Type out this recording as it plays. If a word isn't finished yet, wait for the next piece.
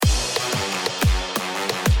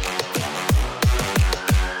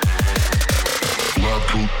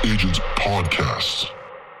Agents Podcast.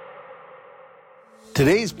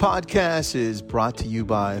 Today's podcast is brought to you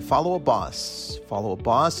by Follow Up Boss. Follow Up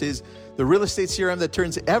Boss is the real estate CRM that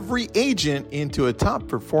turns every agent into a top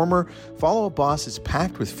performer. Follow Up Boss is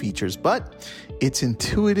packed with features, but it's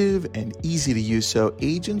intuitive and easy to use, so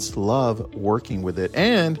agents love working with it,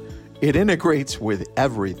 and it integrates with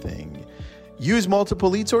everything. Use multiple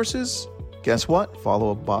lead sources? Guess what?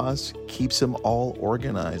 Follow Up Boss keeps them all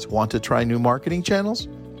organized. Want to try new marketing channels?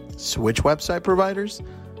 Switch website providers?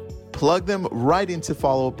 Plug them right into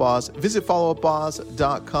Follow Up Boss. Visit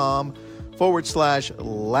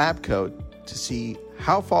followupboss.com/labcoat to see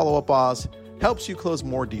how Follow Up Boss helps you close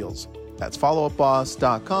more deals. That's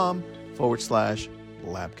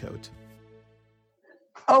followupboss.com/labcoat.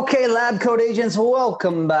 Okay, Lab Coat Agents,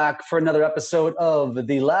 welcome back for another episode of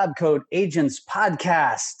the Lab Coat Agents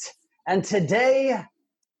Podcast. And today,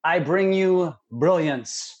 I bring you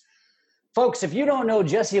brilliance. Folks, if you don't know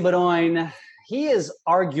Jesse Bedoin, he is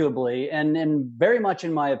arguably, and very much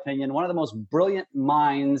in my opinion, one of the most brilliant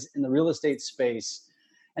minds in the real estate space.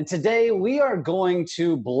 And today we are going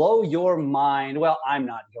to blow your mind. Well, I'm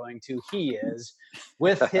not going to, he is,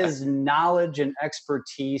 with his knowledge and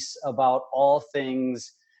expertise about all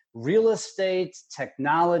things real estate,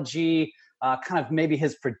 technology, kind of maybe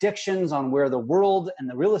his predictions on where the world and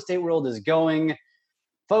the real estate world is going.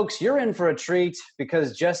 Folks, you're in for a treat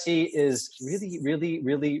because Jesse is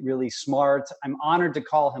really smart. I'm honored to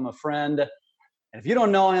call him a friend. And if you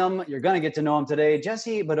don't know him, you're going to get to know him today.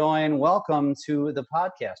 Jesse Bedoin, welcome to the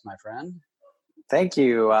podcast, my friend. Thank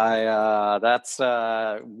you. That's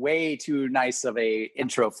way too nice of a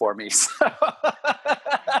intro for me.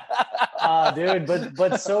 Dude,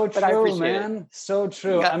 but so true, man. It. So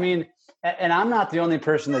true. Yeah. I mean, and I'm not the only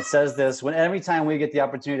person that says this. Every time we get the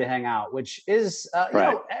opportunity to hang out, which is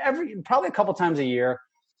probably a couple times a year,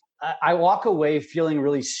 I walk away feeling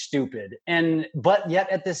really stupid. But yet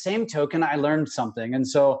at the same token, I learned something, and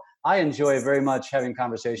so I enjoy very much having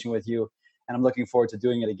conversation with you, and I'm looking forward to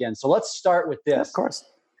doing it again. So let's start with this. Yeah, of course.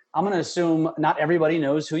 I'm going to assume not everybody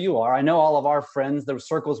knows who you are. I know all of our friends, the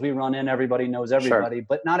circles we run in, everybody knows everybody, sure.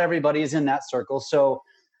 But not everybody is in that circle. So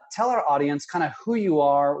tell our audience kind of who you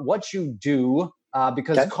are, what you do,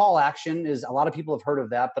 because Call Action is, a lot of people have heard of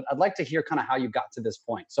that, but I'd like to hear kind of how you got to this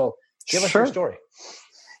point. So give us your story.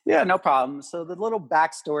 Yeah, no problem. So the little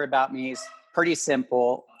backstory about me is pretty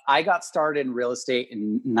simple. I got started in real estate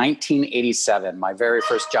in 1987. My very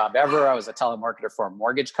first job ever. I was a telemarketer for a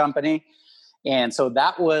mortgage company. And so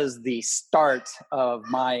that was the start of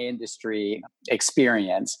my industry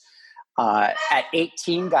experience. At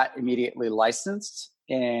 18, got immediately licensed.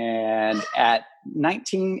 And in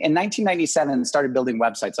 1997, started building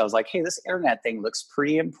websites. I was like, hey, this internet thing looks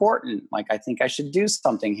pretty important. Like, I think I should do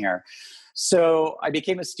something here. So I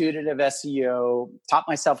became a student of SEO, taught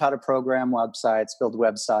myself how to program websites, build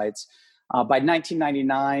websites. By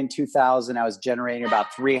 1999, 2000, I was generating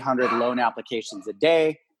about 300 loan applications a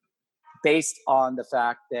day based on the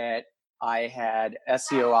fact that I had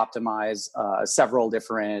SEO optimized several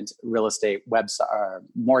different real estate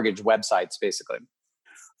mortgage websites, basically.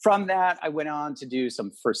 From that, I went on to do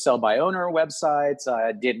some for sale by owner websites.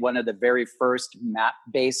 I did one of the very first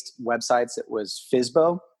map-based websites. It was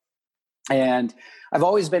FSBO. And I've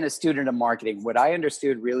always been a student of marketing. What I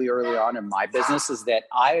understood really early on in my business is that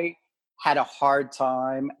I had a hard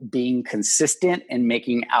time being consistent and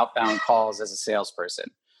making outbound calls as a salesperson.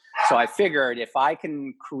 So I figured if I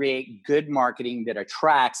can create good marketing that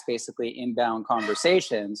attracts basically inbound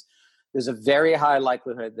conversations, there's a very high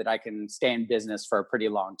likelihood that I can stay in business for a pretty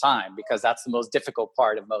long time, because that's the most difficult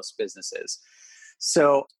part of most businesses.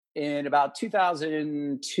 So in about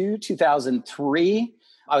 2002, 2003,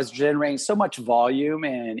 I was generating so much volume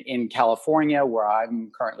in California, where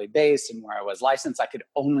I'm currently based and where I was licensed. I could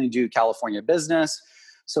only do California business.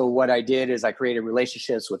 So what I did is I created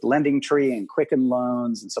relationships with LendingTree and Quicken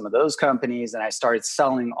Loans and some of those companies, and I started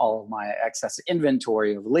selling all of my excess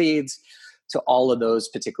inventory of leads to all of those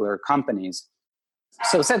particular companies.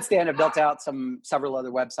 So since then, I've built out several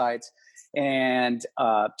other websites and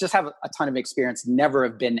just have a ton of experience. Never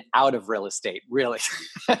have been out of real estate, really.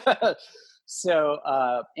 So,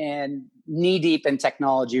 and knee deep in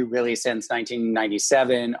technology really since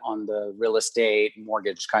 1997 on the real estate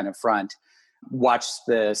mortgage kind of front. Watched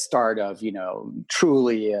the start of,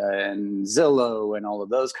 Trulia and Zillow and all of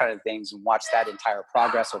those kind of things, and watched that entire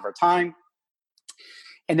progress over time.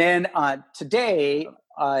 And then today,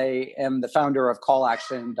 I am the founder of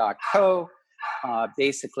callaction.co,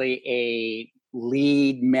 basically a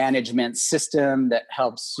lead management system that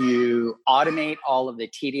helps you automate all of the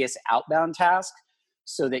tedious outbound tasks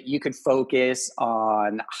so that you could focus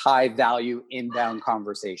on high value inbound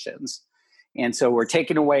conversations. And so we're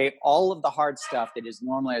taking away all of the hard stuff that is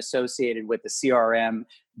normally associated with the CRM,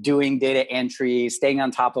 doing data entry, staying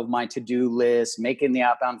on top of my to-do list, making the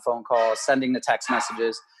outbound phone calls, sending the text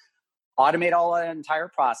messages, automate all that entire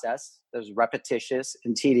process. That's repetitious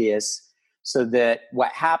and tedious, so that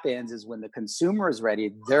what happens is when the consumer is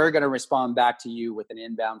ready, they're going to respond back to you with an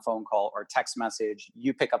inbound phone call or text message.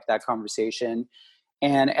 You pick up that conversation.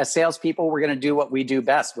 And as salespeople, we're going to do what we do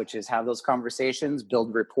best, which is have those conversations,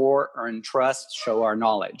 build rapport, earn trust, show our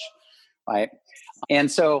knowledge, right? And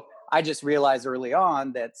so I just realized early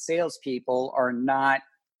on that salespeople are not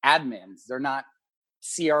admins. They're not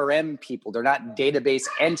CRM people. They're not database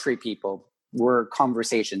entry people. We're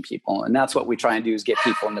conversation people. And that's what we try and do, is get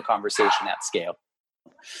people in the conversation at scale.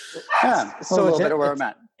 Yeah, so a little bit of where I'm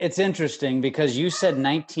at. It's interesting because you said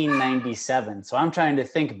 1997. So I'm trying to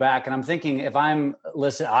think back, and I'm thinking, if I'm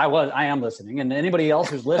listening, I am listening, and anybody else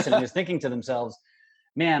who's listening is thinking to themselves,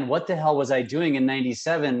 man, what the hell was I doing in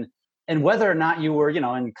 97? And whether or not you were,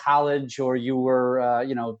 in college, or you were,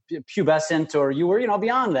 pubescent, or you were,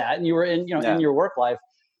 beyond that, and you were in, in your work life,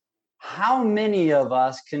 how many of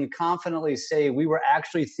us can confidently say we were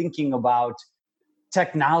actually thinking about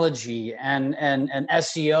technology and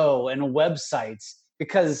SEO and websites?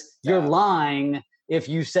 Because you're lying if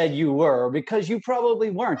you said you were, because you probably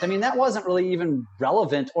weren't. I mean, that wasn't really even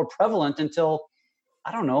relevant or prevalent until,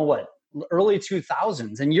 I don't know what, early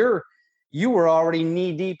 2000s. And you were already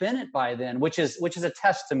knee deep in it by then, which is a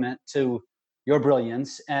testament to your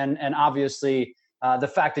brilliance. And obviously the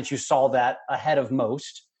fact that you saw that ahead of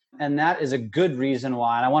most. And that is a good reason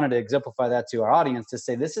why, and I wanted to exemplify that to our audience, to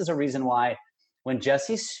say this is a reason why when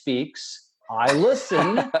Jesse speaks, I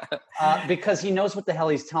listen, because he knows what the hell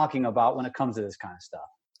he's talking about when it comes to this kind of stuff.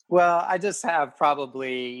 Well, I just have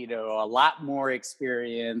probably, a lot more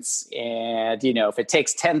experience. And, if it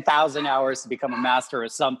takes 10,000 hours to become a master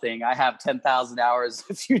of something, I have 10,000 hours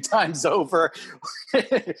a few times over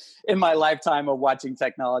in my lifetime of watching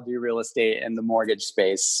technology, real estate, and the mortgage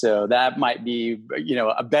space. So that might be,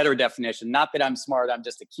 a better definition. Not that I'm smart. I'm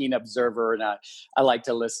just a keen observer, and I like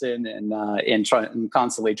to listen and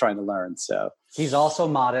constantly trying to learn. So. He's also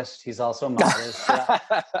modest,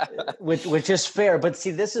 which is fair. But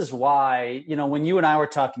see, this is why, when you and I were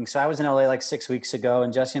talking, so I was in LA like 6 weeks ago,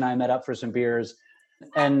 and Jesse and I met up for some beers,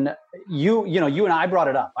 and you and I brought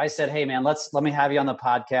it up. I said, hey man, let me have you on the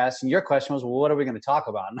podcast. And your question was, well, what are we going to talk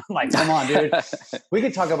about? And I'm like, come on, dude, we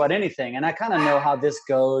could talk about anything. And I kind of know how this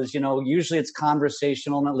goes. Usually it's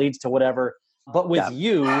conversational and it leads to whatever. But with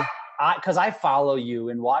you, because I follow you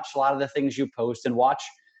and watch a lot of the things you post and watch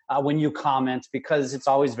when you comment, because it's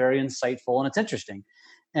always very insightful and it's interesting.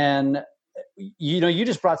 And, you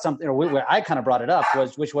just brought something, or where I kind of brought it up,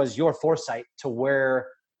 which was your foresight to where,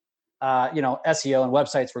 SEO and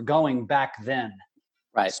websites were going back then.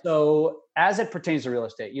 Right. So as it pertains to real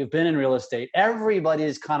estate, you've been in real estate. Everybody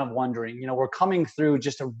is kind of wondering, we're coming through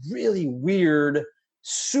just a really weird,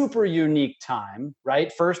 super unique time,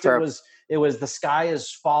 right? First, sure. It was the sky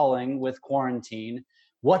is falling with quarantine.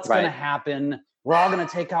 What's going to happen? We're all going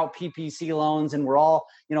to take out PPC loans, and we're all,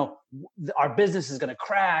 our business is going to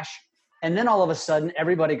crash. And then all of a sudden,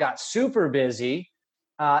 everybody got super busy.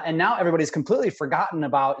 And now everybody's completely forgotten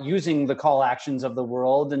about using the call actions of the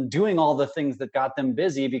world and doing all the things that got them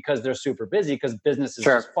busy, because they're super busy because business is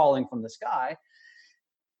just falling from the sky.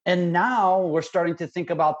 And now we're starting to think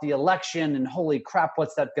about the election and holy crap,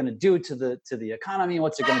 what's that going to do to the economy?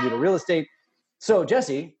 What's it going to do to real estate? So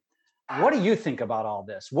Jesse, what do you think about all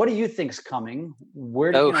this? What do you think's coming?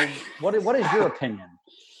 What is your opinion?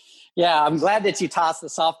 Yeah, I'm glad that you tossed the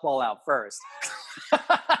softball out first.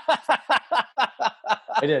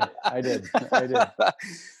 I did.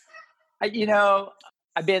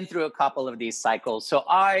 I've been through a couple of these cycles. So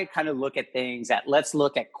I kind of look at things let's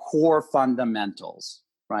look at core fundamentals,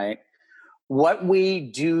 right? What we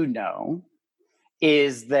do know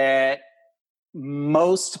is that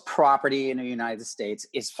most property in the United States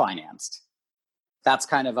is financed. That's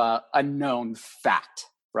kind of a known fact,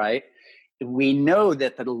 right? We know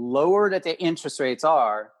that the lower that the interest rates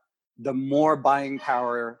are, the more buying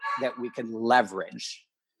power that we can leverage.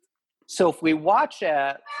 So if we watch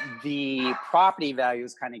the property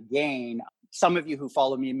values kind of gain, some of you who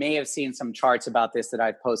follow me may have seen some charts about this that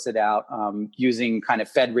I've posted out using kind of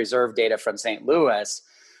Fed Reserve data from St. Louis.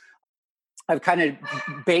 I've kind of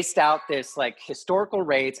based out this like historical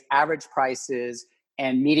rates, average prices,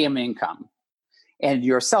 and median income. And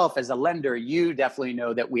yourself as a lender, you definitely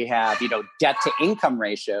know that we have, debt to income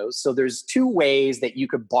ratios. So there's two ways that you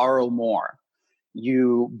could borrow more.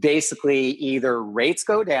 You basically either rates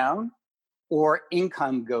go down or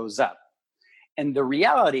income goes up. And the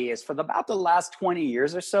reality is, for about the last 20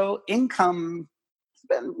 years or so, income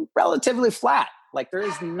has been relatively flat. Like, there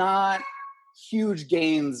is not huge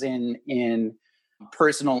gains in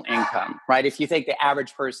personal income, right? If you think the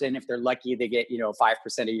average person, if they're lucky, they get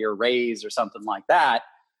 5% a year raise or something like that.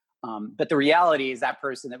 But the reality is that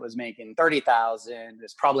person that was making 30,000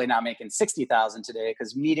 is probably not making 60,000 today,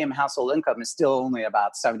 because median household income is still only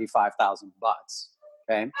about 75,000 bucks.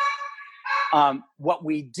 Okay. What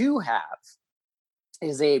we do have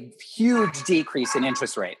is a huge decrease in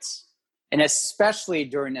interest rates, and especially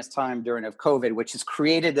during this time of COVID, which has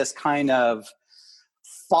created this kind of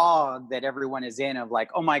fog that everyone is in of like,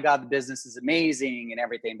 oh my God, the business is amazing and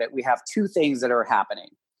everything. But we have two things that are happening.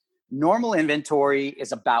 Normal inventory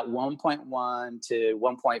is about 1.1 to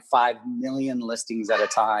 1.5 million listings at a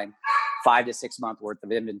time, 5 to 6 month worth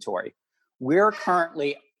of inventory. We're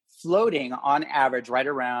currently floating on average right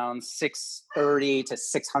around 630 to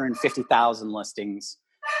 650,000 listings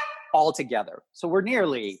altogether. So we're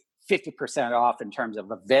nearly 50% off in terms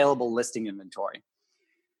of available listing inventory.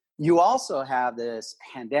 You also have this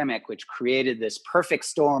pandemic, which created this perfect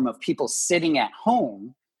storm of people sitting at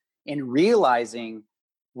home and realizing,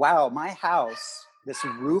 wow, my house, this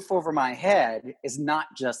roof over my head, is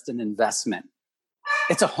not just an investment.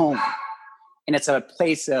 It's a home. And it's a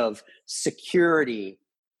place of security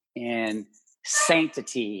and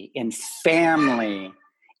sanctity and family.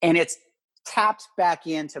 And it's tapped back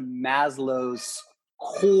into Maslow's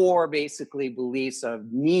core, basically, beliefs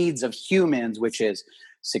of needs of humans, which is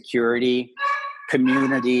security,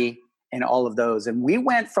 community, and all of those. And we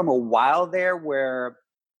went from a while there where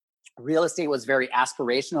real estate was very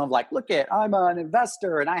aspirational, of like, look at, I'm an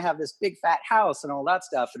investor and I have this big fat house and all that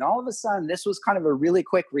stuff. And all of a sudden, this was kind of a really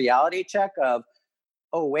quick reality check of,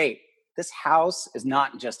 oh, wait, this house is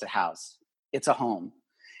not just a house, it's a home.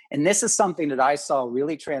 And this is something that I saw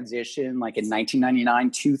really transition like in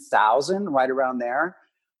 1999, 2000, right around there.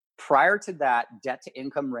 Prior to that, debt to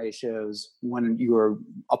income ratios when you were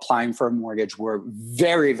applying for a mortgage were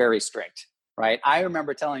very, very strict, right? I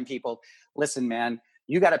remember telling people, listen, man,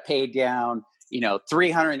 you got to pay down,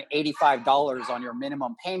 $385 on your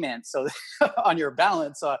minimum payment, so on your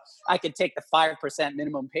balance, so I could take the 5%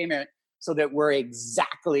 minimum payment, so that we're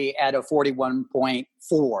exactly at a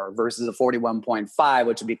 41.4 versus a 41.5,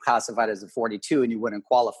 which would be classified as a 42, and you wouldn't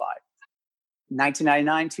qualify.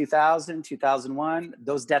 1999, 2000, 2001,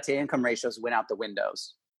 those debt to income ratios went out the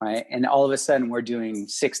windows, right? And all of a sudden we're doing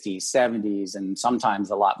 60s, 70s, and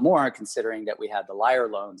sometimes a lot more, considering that we had the liar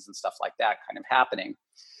loans and stuff like that kind of happening.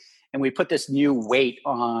 And we put this new weight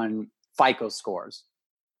on FICO scores.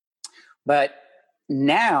 But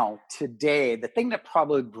now, today, the thing that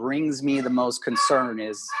probably brings me the most concern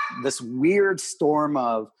is this weird storm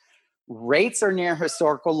of rates are near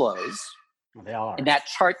historical lows. They are. And that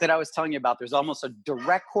chart that I was telling you about, there's almost a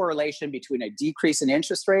direct correlation between a decrease in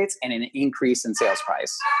interest rates and an increase in sales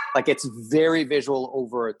price. Like, it's very visual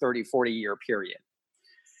over a 30, 40-year period.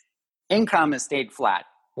 Income has stayed flat.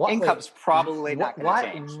 Income's probably not going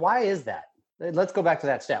to change. Why is that? Let's go back to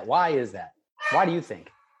that stat. Why is that? Why do you think?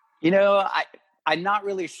 I'm not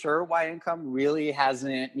really sure why income really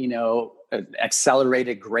hasn't,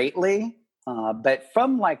 accelerated greatly. But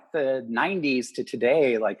from like the 90s to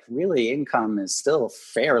today, like really income is still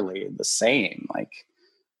fairly the same. Like,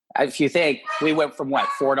 if you think we went from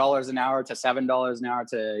 $4 an hour to $7 an hour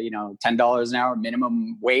to, $10 an hour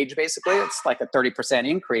minimum wage, basically, it's like a 30%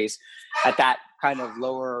 increase at that kind of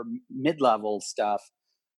lower mid-level stuff.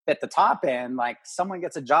 At the top end, like someone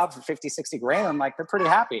gets a job for 50, 60 grand, like they're pretty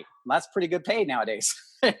happy. That's pretty good pay nowadays.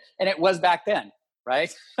 And it was back then,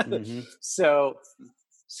 right? Mm-hmm. So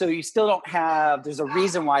you still don't have, there's a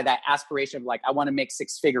reason why that aspiration of like, I want to make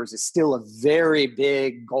six figures is still a very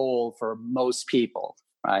big goal for most people,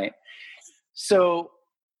 right? So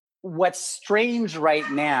what's strange right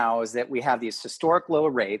now is that we have these historic low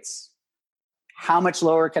rates. How much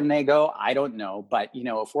lower can they go? I don't know. But,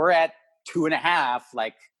 if we're at 2.5,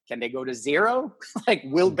 like, can they go to 0? Like,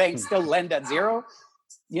 will banks still lend at 0?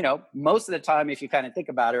 Most of the time, if you kind of think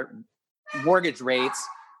about it, mortgage rates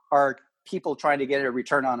are people trying to get a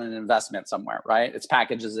return on an investment somewhere, right? It's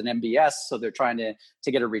packaged as an MBS, so they're trying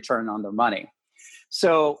to get a return on their money.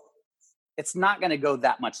 So it's not going to go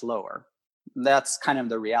that much lower. That's kind of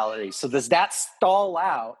the reality. So does that stall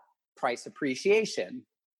out price appreciation,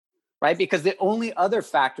 right? Because the only other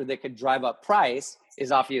factor that could drive up price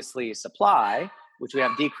is obviously supply, which we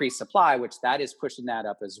have decreased supply, which that is pushing that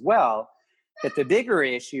up as well. But the bigger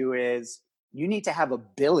issue is you need to have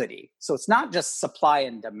ability. So it's not just supply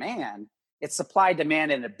and demand, it's supply,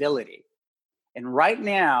 demand, and ability. And right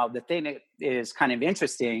now, the thing that is kind of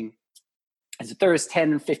interesting is that there's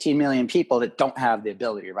 10, 15 million people that don't have the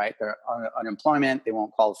ability, right? They're on unemployment. They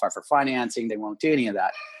won't qualify for financing. They won't do any of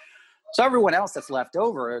that. So everyone else that's left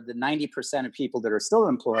over, the 90% of people that are still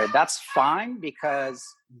employed, that's fine because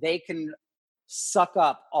they can suck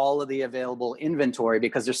up all of the available inventory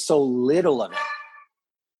because there's so little of it.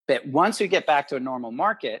 But once we get back to a normal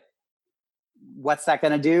market, what's that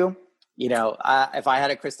going to do? You know, if I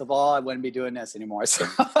had a crystal ball, I wouldn't be doing this anymore. So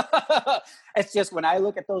it's just when I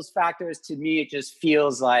look at those factors, to me, it just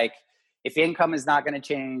feels like if income is not going to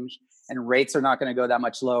change and rates are not going to go that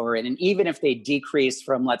much lower, and even if they decrease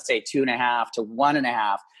from, let's say, 2.5 to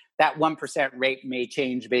 1.5, that 1% rate may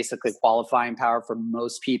change basically qualifying power for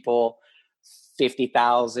most people. $50,000,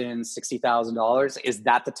 $60,000. Is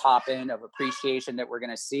that the top end of appreciation that we're going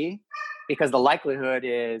to see? Because the likelihood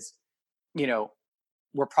is, you know,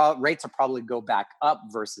 rates will probably go back up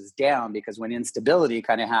versus down, because when instability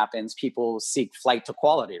kind of happens, people seek flight to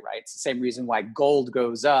quality, right? It's the same reason why gold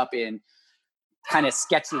goes up in kind of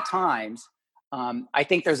sketchy times. I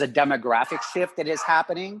think there's a demographic shift that is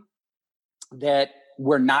happening that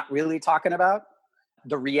we're not really talking about.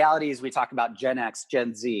 The reality is we talk about Gen X,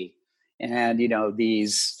 Gen Z, and, you know,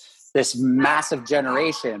 this massive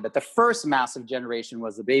generation, but the first massive generation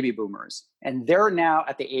was the baby boomers, and they're now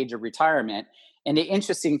at the age of retirement. And the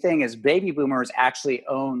interesting thing is baby boomers actually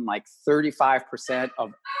own like 35%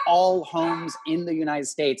 of all homes in the United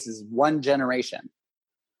States is one generation.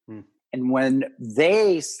 And when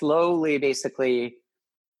they slowly basically,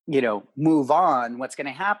 you know, move on, what's going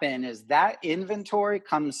to happen is that inventory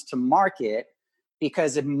comes to market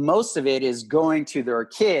because most of it is going to their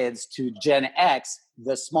kids, to Gen X,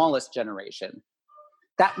 the smallest generation.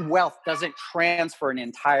 That wealth doesn't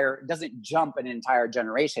doesn't jump an entire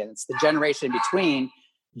generation. It's the generation between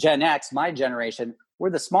Gen X, my generation, we're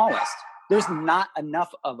the smallest. There's not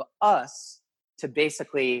enough of us to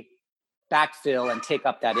basically backfill and take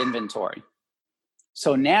up that inventory.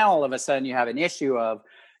 So now all of a sudden you have an issue of,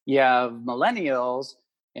 you have millennials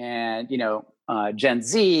and, you know, Gen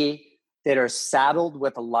Z that are saddled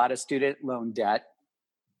with a lot of student loan debt,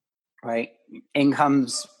 right?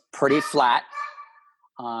 Income's pretty flat.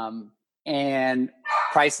 And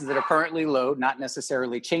prices that are currently low, not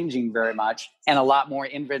necessarily changing very much, and a lot more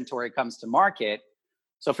inventory comes to market.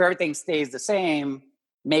 So if everything stays the same,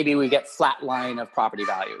 maybe we get flat line of property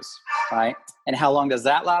values, right? And how long does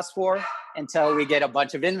that last for? Until we get a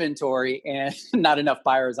bunch of inventory and not enough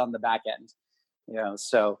buyers on the back end. You know,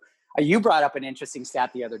 so you brought up an interesting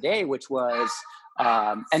stat the other day, which was,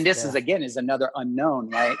 and this is another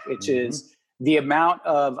unknown, right? Which is the amount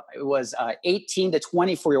of, it was 18 to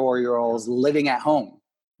 24-year-olds living at home,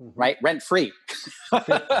 right? Rent free.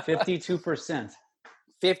 52%.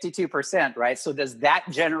 52%, right? So does that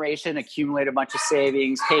generation accumulate a bunch of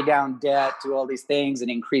savings, pay down debt, do all these things,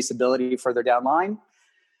 and increase ability further down line?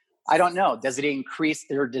 I don't know. Does it increase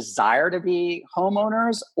their desire to be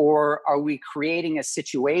homeowners, or are we creating a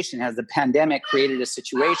situation, has the pandemic created a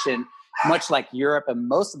situation much like Europe and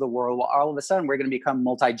most of the world, well, all of a sudden we're going to become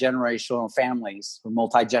multi-generational families or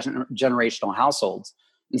multi-generational households,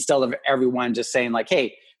 instead of everyone just saying like,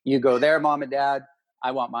 hey, you go there, mom and dad,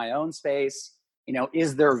 I want my own space. You know,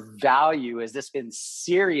 is there value? Has this been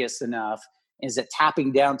serious enough? Is it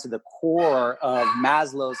tapping down to the core of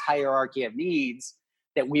Maslow's hierarchy of needs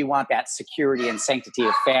that we want that security and sanctity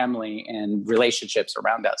of family and relationships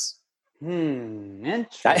around us?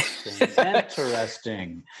 Interesting.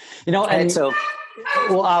 Interesting. You know, and so,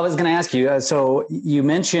 well, I was going to ask you. So you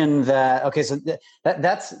mentioned that. Okay, so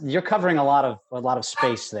that's you're covering a lot of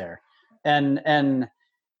space there, and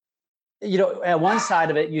you know, at one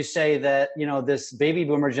side of it, you say that, you know, this baby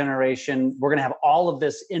boomer generation, we're going to have all of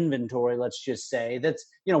this inventory. Let's just say that's,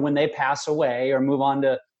 you know, when they pass away or move on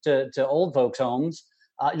to old folks' homes.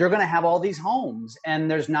 You're going to have all these homes,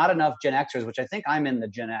 and there's not enough Gen Xers, which I think I'm in the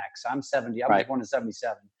Gen X. I'm 70. I was born in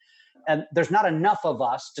 77. And there's not enough of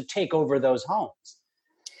us to take over those homes.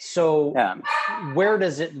 So where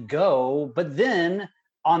does it go? But then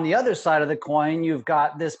on the other side of the coin, you've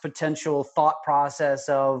got this potential thought process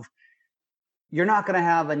of you're not going to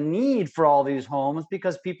have a need for all these homes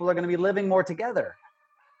because people are going to be living more together.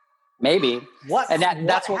 Maybe.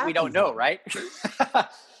 That's what we don't know, right?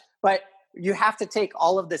 But you have to take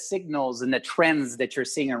all of the signals and the trends that you're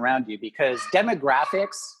seeing around you, because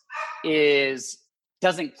demographics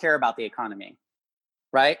doesn't care about the economy,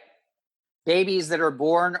 right? Babies that are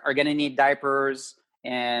born are going to need diapers,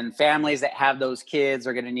 and families that have those kids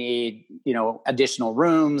are going to need, you know, additional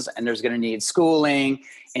rooms, and there's going to need schooling.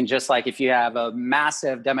 And just like if you have a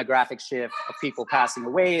massive demographic shift of people passing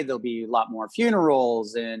away, there'll be a lot more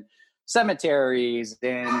funerals. And cemeteries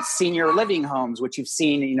and senior living homes, which you've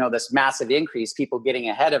seen, this massive increase, people getting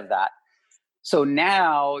ahead of that. So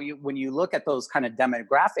now when you look at those kind of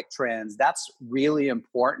demographic trends, that's really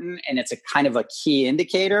important. And it's a kind of a key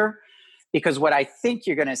indicator, because what I think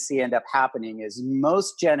you're going to see end up happening is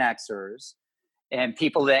most Gen Xers and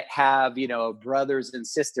people that have, brothers and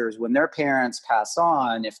sisters, when their parents pass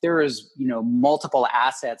on, if there is, multiple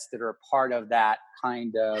assets that are part of that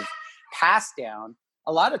kind of pass down,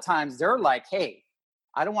 a lot of times they're like, hey,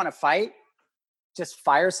 I don't want to fight. Just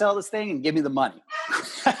fire sale this thing and give me the money.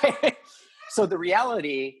 So the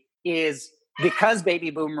reality is, because baby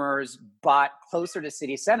boomers bought closer to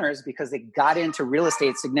city centers because they got into real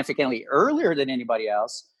estate significantly earlier than anybody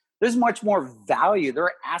else, there's much more value.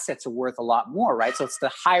 Their assets are worth a lot more, right? So it's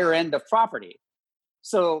the higher end of property.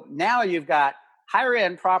 So now you've got higher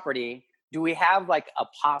end property. Do we have like a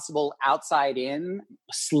possible outside in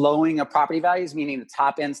slowing of property values, meaning the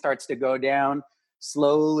top end starts to go down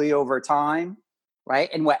slowly over time? Right.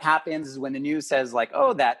 And what happens is when the news says like,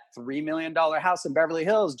 oh, that $3 million house in Beverly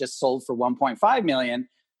Hills just sold for $1.5 million,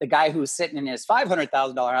 the guy who's sitting in his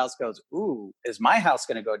 $500,000 house goes, ooh, is my house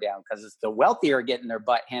going to go down? Because it's the wealthy are getting their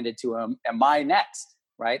butt handed to them. Am I next?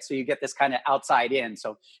 Right. So you get this kind of outside in.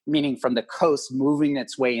 So meaning from the coast moving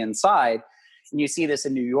its way inside. And you see this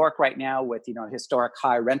in New York right now with, historic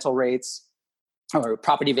high rental rates or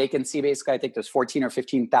property vacancy. Basically, I think there's 14 or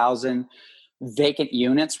 15,000 vacant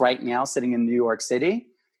units right now sitting in New York City.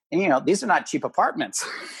 And, these are not cheap apartments.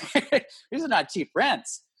 These are not cheap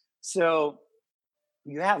rents. So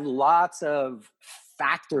you have lots of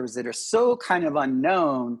factors that are so kind of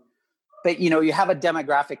unknown, but, you have a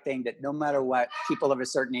demographic thing that no matter what, people of a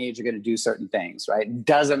certain age are going to do certain things, right? It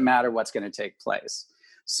doesn't matter what's going to take place.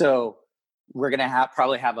 So we're going to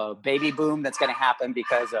probably have a baby boom that's going to happen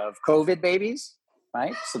because of COVID babies.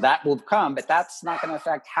 Right. So that will come, but that's not going to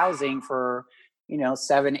affect housing for,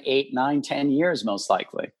 7, 8, 9, 10 years, most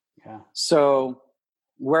likely. Yeah. So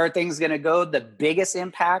where are things going to go? The biggest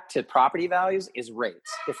impact to property values is rates.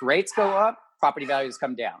 If rates go up, property values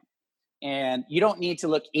come down. And you don't need to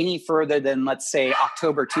look any further than, let's say,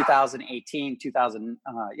 October 2018,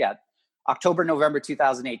 October, November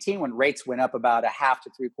 2018, when rates went up about 0.5 to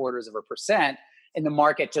 0.75%, and the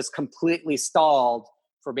market just completely stalled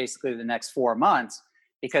for basically the next 4 months.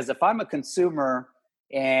 Because if I'm a consumer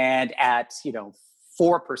and at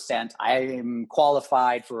 4%, I am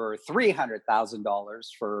qualified for $300,000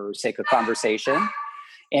 for sake of conversation,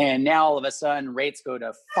 and now all of a sudden rates go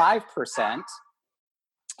to 5%.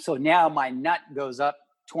 So now my nut goes up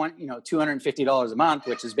 $250 a month,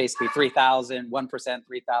 which is basically $3,000, 1%,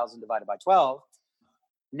 $3,000 divided by 12.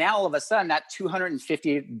 Now, all of a sudden, that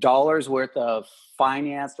 $250 worth of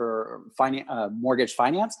finance or mortgage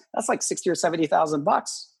finance, that's like $60,000 or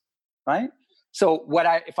 $70,000, right? So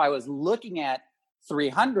if I was looking at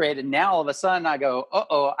 300 and now all of a sudden I go,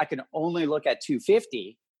 I can only look at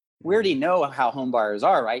 250. We already know how home buyers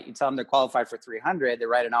are, right? You tell them they're qualified for 300, they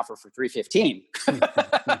write an offer for 315.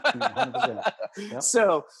 100%. Yep.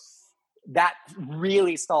 So that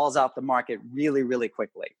really stalls out the market really, really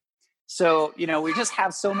quickly. So, we just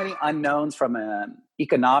have so many unknowns from an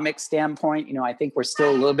economic standpoint. I think we're still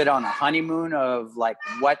a little bit on a honeymoon of like,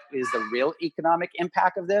 what is the real economic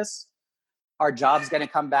impact of this? Are jobs going to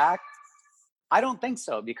come back? I don't think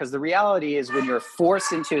so, because the reality is when you're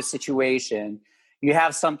forced into a situation, you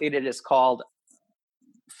have something that is called,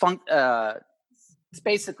 it's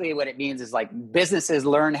basically what it means is like businesses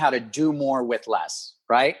learn how to do more with less,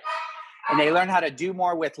 right? And they learn how to do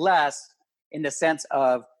more with less in the sense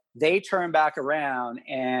of, they turn back around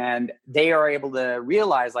and they are able to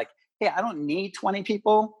realize like, hey, I don't need 20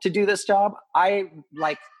 people to do this job. I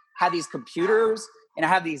have these computers and I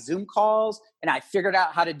have these Zoom calls and I figured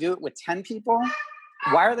out how to do it with 10 people.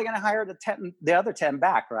 Why are they going to hire the other 10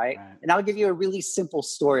 back, right? And I'll give you a really simple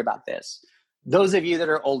story about this. Those of you that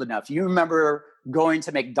are old enough, you remember going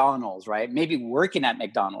to McDonald's, right? Maybe working at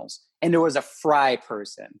McDonald's, and there was a fry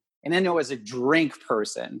person, and then there was a drink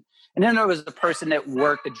person. And then there was the person that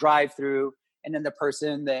worked the drive-through, and then the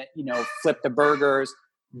person that, flipped the burgers,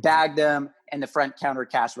 bagged them, and the front counter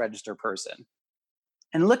cash register person.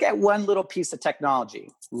 And look at one little piece of technology,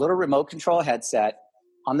 little remote control headset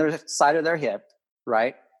on their side of their hip,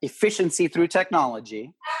 right? Efficiency through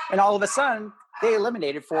technology. And all of a sudden, they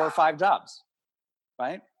eliminated 4 or 5 jobs,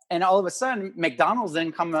 right? And all of a sudden, McDonald's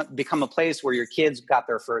then become a place where your kids got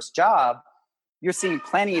their first job. You're seeing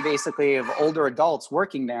plenty basically of older adults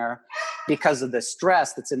working there because of the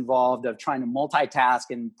stress that's involved of trying to multitask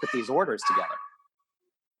and put these orders together.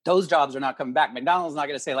 Those jobs are not coming back. McDonald's is not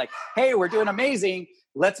going to say like, hey, we're doing amazing.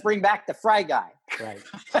 let's bring back the fry guy. Right.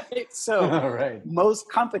 So Right. most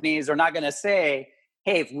companies are not going to say,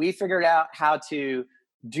 hey, if we figured out how to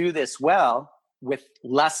do this well with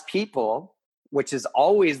less people, which is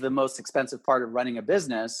always the most expensive part of running a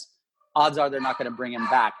business, odds are they're not going to bring him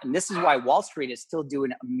back. And this is why Wall Street is still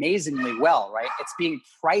doing amazingly well, right? It's being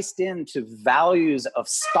priced into values of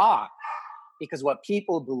stock, because what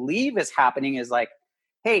people believe is happening is like,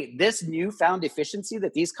 hey, this newfound efficiency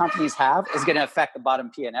that these companies have is going to affect the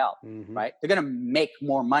bottom P&L, right? They're going to make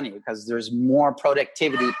more money because there's more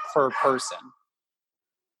productivity per person.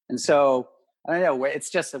 And so, I don't know,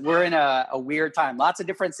 it's just, we're in a weird time. Lots of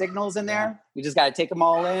different signals in there. You just got to take them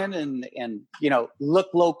all in and look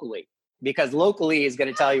locally, because locally is going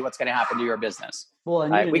to tell you what's going to happen to your business. Well,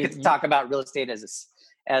 and we could talk about real estate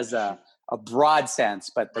as a broad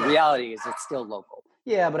sense, but the reality is it's still local.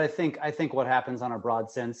 Yeah, but I think what happens on a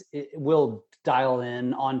broad sense, it will dial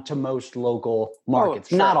in onto most local markets.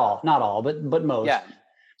 Sure. Not all, but most. Yeah.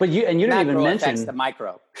 But you didn't even mention the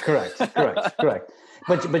micro. Correct.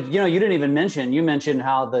 But you didn't even mention. You mentioned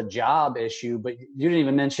how the job issue, but you didn't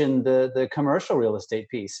even mention the commercial real estate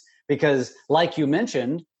piece, because, like you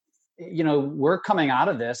mentioned, we're coming out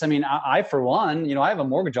of this. I mean, I for one, I have a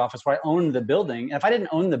mortgage office where I own the building, and if I didn't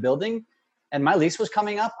own the building and my lease was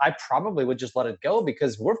coming up, I probably would just let it go,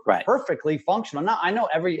 because we're perfectly functional. Now, I know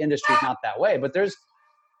every industry is not that way, but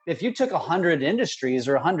if you took 100 industries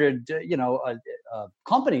or 100,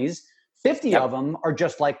 companies, 50 of them are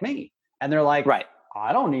just like me. And they're like,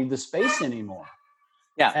 I don't need the space anymore.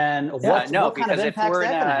 Yeah. And what kind of impact is that going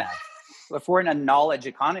to have? If we're in a knowledge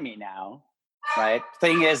economy now, right?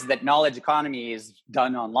 Thing is that knowledge economy is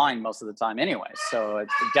done online most of the time anyway. So it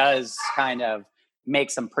does kind of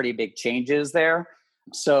make some pretty big changes there.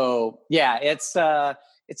 So yeah, it's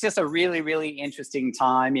just a really, really interesting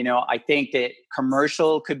time. I think that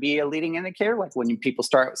commercial could be a leading indicator. Like when people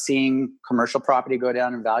start seeing commercial property go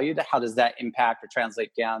down in value, how does that impact or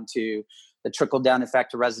translate down to the trickle down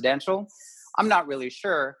effect to residential? I'm not really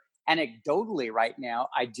sure. Anecdotally right now,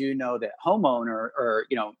 I do know that homeowner or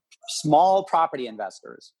small property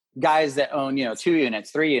investors, guys that own, 2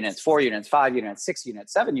 units, 3 units, 4 units, 5 units, 6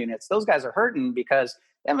 units, 7 units, those guys are hurting because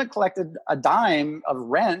they haven't collected a dime of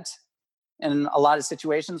rent in a lot of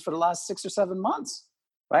situations for the last 6 or 7 months.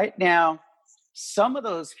 Right now, some of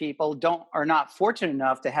those people are not fortunate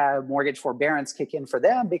enough to have mortgage forbearance kick in for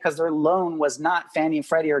them because their loan was not Fannie,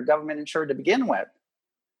 Freddie, or government insured to begin with.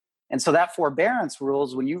 And so that forbearance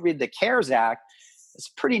rules, when you read the CARES Act, it's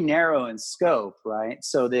pretty narrow in scope, right?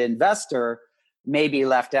 So the investor may be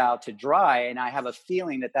left out to dry. And I have a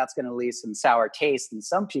feeling that that's going to leave some sour taste in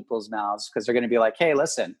some people's mouths, because they're going to be like, hey,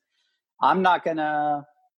 listen, I'm not going to,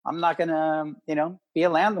 be a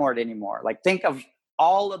landlord anymore. Like, think of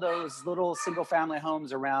all of those little single family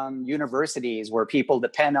homes around universities where people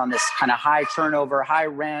depend on this kind of high turnover, high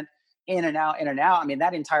rent, in and out. I mean,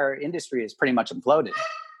 that entire industry is pretty much imploded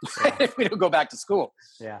if we don't go back to school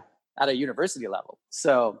at a university level.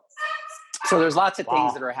 So there's lots of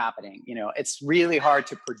things that are happening. It's really hard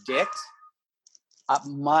to predict.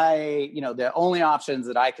 The only options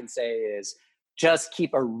that I can say is just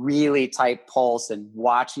keep a really tight pulse and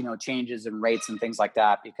watch, changes in rates and things like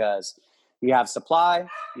that, because you have supply,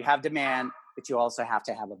 you have demand, but you also have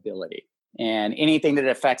to have ability. And anything that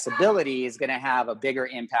affects ability is going to have a bigger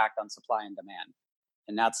impact on supply and demand.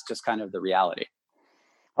 And that's just kind of the reality.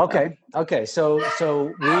 Okay. So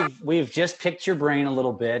we've just picked your brain a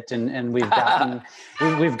little bit, and we've gotten.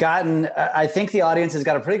 I think the audience has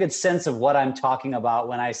got a pretty good sense of what I'm talking about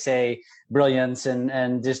when I say brilliance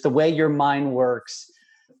and just the way your mind works.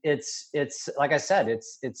 It's like I said,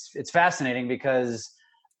 it's fascinating because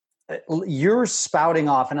you're spouting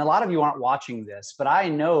off, and a lot of you aren't watching this, but I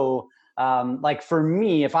know. Like for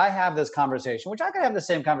me, if I have this conversation, which I could have the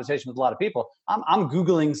same conversation with a lot of people, I'm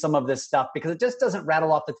Googling some of this stuff because it just doesn't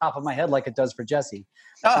rattle off the top of my head like it does for Jesse.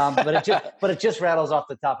 But it just rattles off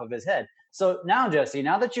the top of his head. So now, Jesse,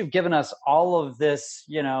 now that you've given us all of this,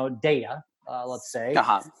 data, let's say,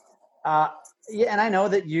 and I know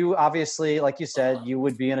that you obviously, like you said, you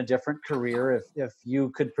would be in a different career if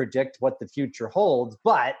you could predict what the future holds,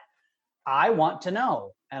 but I want to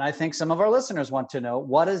know, and I think some of our listeners want to know,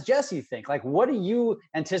 what does Jesse think? Like, what do you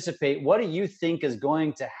anticipate? What do you think is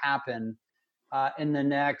going to happen in the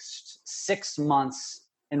next 6 months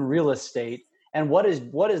in real estate? And what is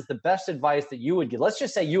the best advice that you would give? Let's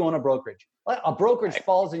just say you own a brokerage. A brokerage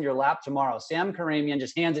falls in your lap tomorrow. Sam Karamian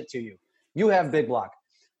just hands it to you. You have Big Block.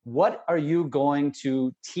 What are you going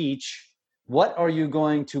to teach? What are you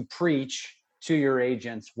going to preach to your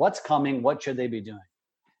agents? What's coming? What should they be doing?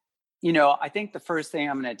 I think the first thing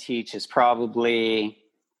I'm going to teach is probably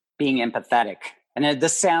being empathetic.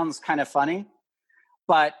 this sounds kind of funny,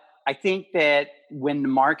 but I think that when the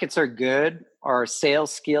markets are good, our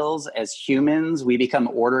sales skills as humans, we become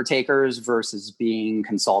order takers versus being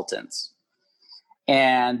consultants.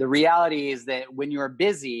 And the reality is that when you're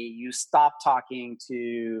busy, you stop talking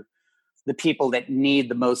to the people that need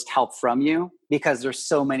the most help from you because there's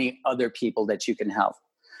so many other people that you can help.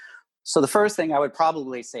 So the first thing I would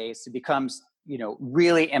probably say is to become,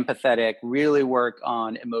 really empathetic, really work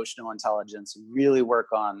on emotional intelligence, really work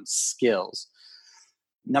on skills.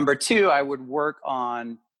 Number two, I would work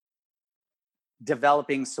on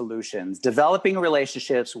developing solutions, developing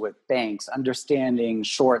relationships with banks, understanding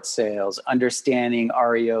short sales, understanding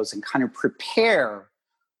REOs, and kind of prepare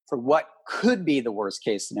for what could be the worst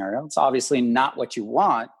case scenario. It's obviously not what you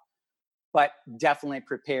want, but definitely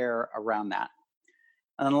prepare around that.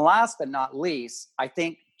 And then last but not least, I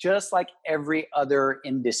think just like every other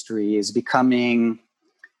industry is becoming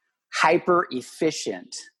hyper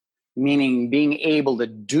efficient, meaning being able to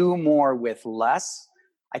do more with less,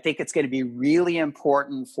 I think it's going to be really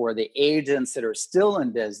important for the agents that are still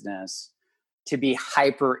in business to be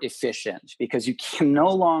hyper efficient, because you can no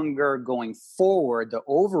longer, going forward, the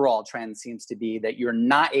overall trend seems to be that you're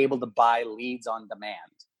not able to buy leads on demand.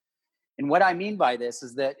 And what I mean by this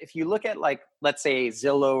is that if you look at, like, let's say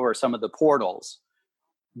Zillow or some of the portals,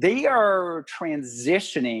 they are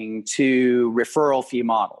transitioning to referral fee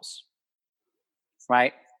models,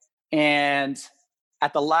 right? And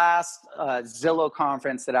at the last Zillow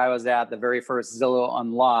conference that I was at, the very first Zillow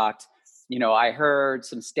Unlocked, I heard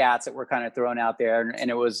some stats that were kind of thrown out there, and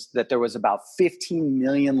it was that there was about 15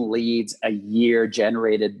 million leads a year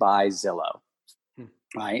generated by Zillow,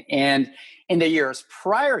 right? And in the years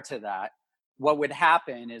prior to that, what would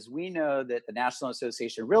happen is, we know that the National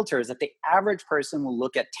Association of Realtors, that the average person will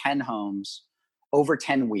look at 10 homes over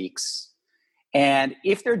 10 weeks. And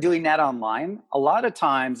if they're doing that online, a lot of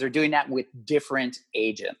times they're doing that with different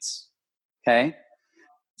agents, okay?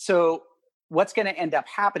 So what's going to end up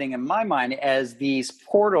happening in my mind as these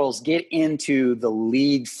portals get into the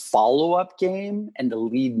lead follow-up game and the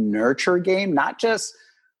lead nurture game, not just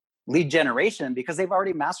lead generation, because they've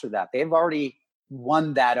already mastered that. They've already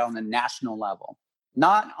won that on a national level,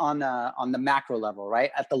 not on the macro level,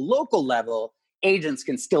 right? At the local level, agents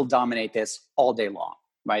can still dominate this all day long,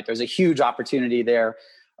 right? There's a huge opportunity there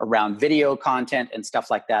around video content and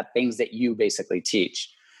stuff like that, things that you basically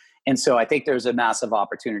teach. And so I think there's a massive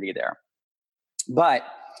opportunity there. But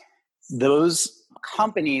those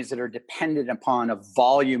companies that are dependent upon a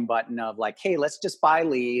volume button of like, hey, let's just buy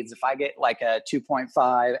leads. If I get like a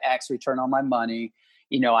 2.5x return on my money,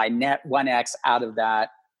 I net 1x out of that,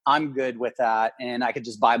 I'm good with that, and I could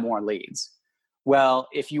just buy more leads. Well,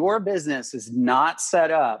 if your business is not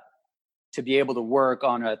set up to be able to work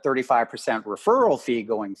on a 35% referral fee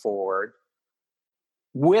going forward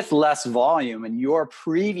with less volume, and your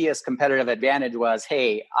previous competitive advantage was,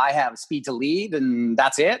 hey, I have speed to lead and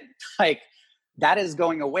that's it, like, that is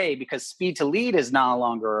going away, because speed to lead is no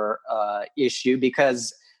longer an issue,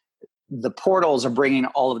 because the portals are bringing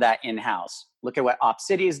all of that in-house. Look at what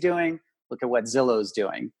Opcity is doing. Look at what Zillow is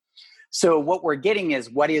doing. So what we're getting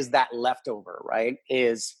is, what is that leftover, right?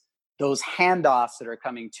 Is those handoffs that are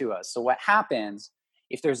coming to us. So what happens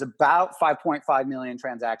if there's about 5.5 million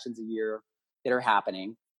transactions a year that are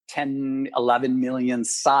happening, 10, 11 million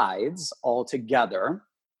sides altogether?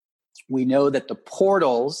 We know that the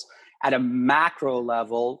portals at a macro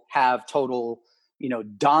level have total,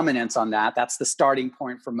 dominance on that. That's the starting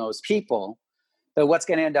point for most people. But what's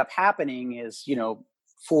going to end up happening is,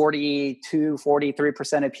 42,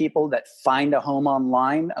 43% of people that find a home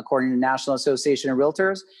online, according to the National Association of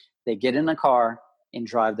Realtors, they get in a car and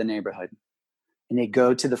drive the neighborhood. And they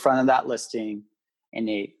go to the front of that listing and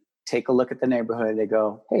they take a look at the neighborhood. They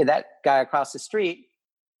go, hey, that guy across the street,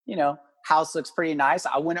 house looks pretty nice.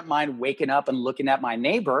 I wouldn't mind waking up and looking at my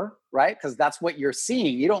neighbor, right? Because that's what you're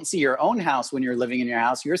seeing. You don't see your own house when you're living in your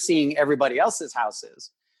house. You're seeing everybody else's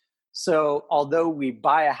houses. So although we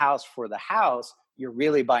buy a house for the house, you're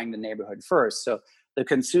really buying the neighborhood first. So the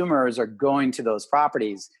consumers are going to those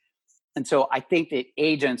properties. And so I think that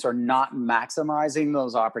agents are not maximizing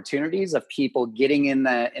those opportunities of people getting in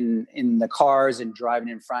the cars and driving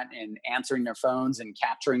in front and answering their phones and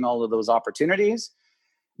capturing all of those opportunities.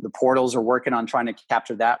 The portals are working on trying to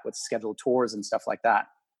capture that with scheduled tours and stuff like that.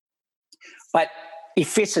 But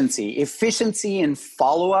efficiency and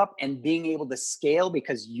follow-up and being able to scale,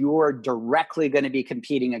 because you're directly going to be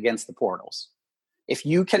competing against the portals. If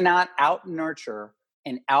you cannot out-nurture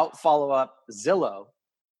and out-follow-up Zillow,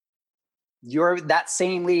 that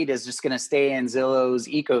same lead is just going to stay in Zillow's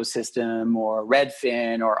ecosystem or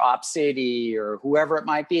Redfin or Opcity or whoever it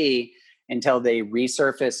might be, until they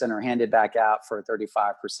resurface and are handed back out for a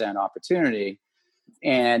 35% opportunity.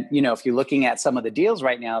 And, if you're looking at some of the deals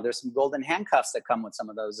right now, there's some golden handcuffs that come with some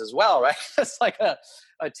of those as well, right? It's like a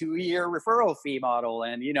 2-year referral fee model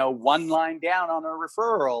and, one line down on a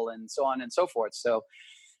referral and so on and so forth. So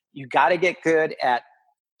you got to get good at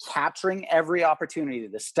capturing every opportunity,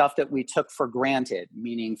 the stuff that we took for granted,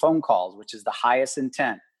 meaning phone calls, which is the highest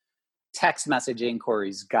intent, text message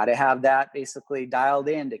inquiries, got to have that basically dialed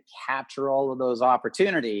in to capture all of those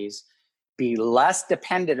opportunities, be less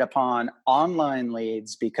dependent upon online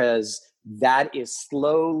leads because that is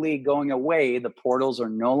slowly going away. The portals are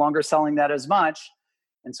no longer selling that as much.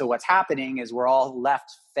 And so what's happening is we're all left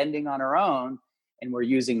fending on our own, and we're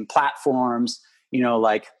using platforms,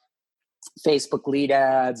 like Facebook lead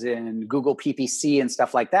ads and Google PPC and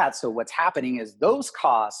stuff like that. So what's happening is those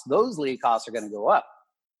lead costs are going to go up.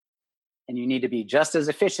 And you need to be just as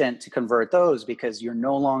efficient to convert those because you're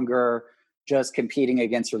no longer just competing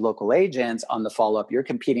against your local agents on the follow-up. You're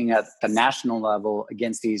competing at the national level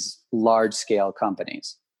against these large-scale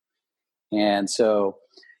companies. And so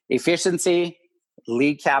efficiency,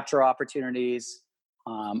 lead capture opportunities,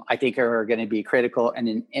 I think are going to be critical, and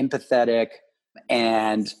an empathetic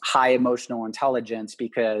and high emotional intelligence,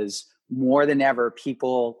 because more than ever,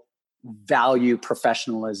 people value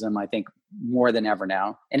professionalism, I think, more than ever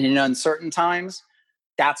now. And in uncertain times,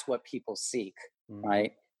 that's what people seek,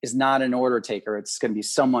 right? Is not an order taker. It's going to be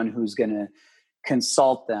someone who's going to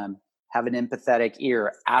consult them, have an empathetic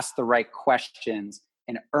ear, ask the right questions,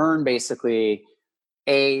 and earn basically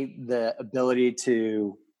the ability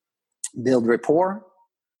to build rapport.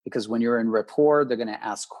 Because when you're in rapport, they're going to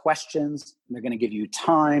ask questions, and they're going to give you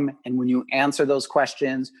time. And when you answer those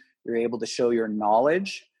questions, you're able to show your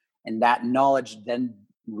knowledge. And that knowledge then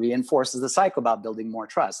reinforces the cycle about building more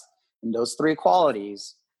trust. And those 3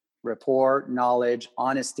 qualities, rapport, knowledge,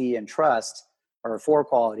 honesty, and trust, or 4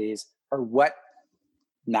 qualities, are what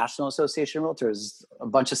National Association of Realtors, a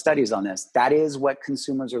bunch of studies on this. That is what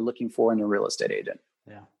consumers are looking for in a real estate agent.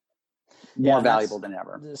 Yeah. More valuable than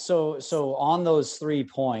ever. So on those 3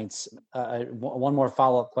 points, one more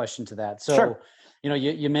follow-up question to that. So, sure.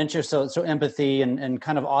 You mentioned so empathy and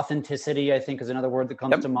kind of authenticity, I think, is another word that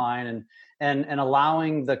comes to mind, and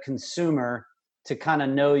allowing the consumer to kind of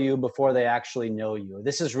know you before they actually know you.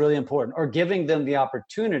 This is really important, or giving them the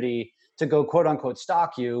opportunity to go quote unquote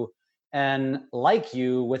stalk you and like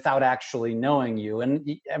you without actually knowing you. And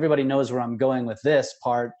everybody knows where I'm going with this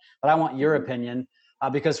part, but I want your opinion.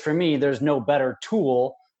 Because for me, there's no better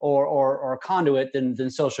tool or conduit than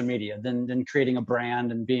social media, than creating a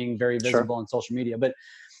brand and being very visible on social media. But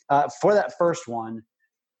for that first one,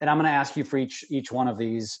 and I'm going to ask you for each one of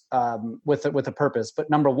these with a purpose. But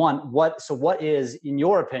number one, what is, in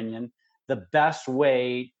your opinion, the best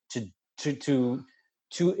way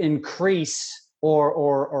to increase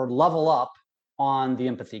or level up on the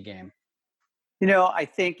empathy game? I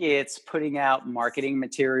think it's putting out marketing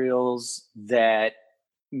materials that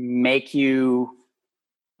make you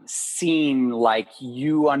seem like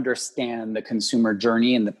you understand the consumer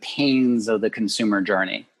journey and the pains of the consumer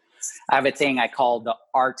journey. I have a thing I call the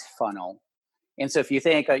art funnel. And so if you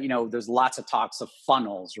think, there's lots of talks of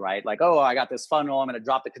funnels, right? Like, oh, I got this funnel, I'm going to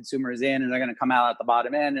drop the consumers in and they're going to come out at the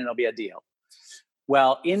bottom end and it'll be a deal.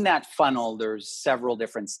 Well, in that funnel, there's several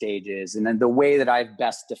different stages. And then the way that I've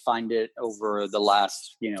best defined it over the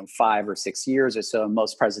last, 5 or 6 years or so, in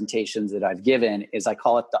most presentations that I've given, is I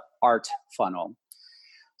call it the art funnel.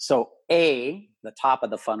 So A, the top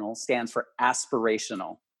of the funnel, stands for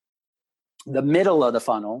aspirational. The middle of the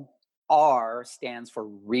funnel, R, stands for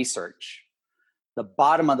research. The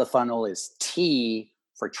bottom of the funnel is T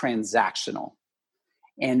for transactional.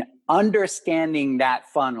 And understanding that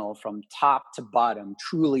funnel from top to bottom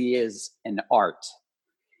truly is an art.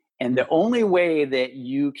 And the only way that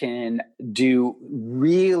you can do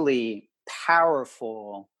really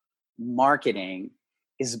powerful marketing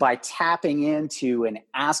is by tapping into and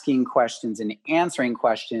asking questions and answering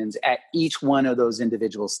questions at each one of those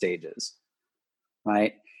individual stages,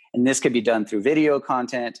 right? And this could be done through video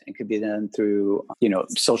content. It could be done through,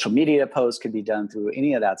 social media posts, could be done through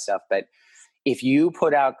any of that stuff. But if you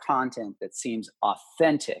put out content that seems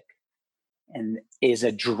authentic and is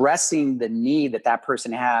addressing the need that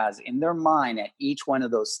person has in their mind at each one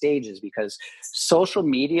of those stages, because social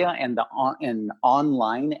media and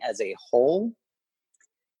online as a whole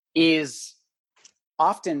is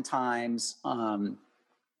oftentimes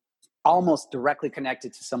almost directly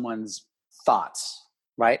connected to someone's thoughts,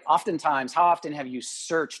 right? Oftentimes, how often have you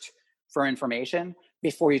searched for information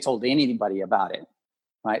before you told anybody about it?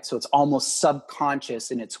 Right. So it's almost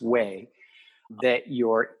subconscious in its way. that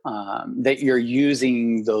you're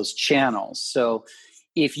using those channels. So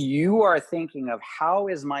if you are thinking of how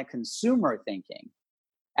is my consumer thinking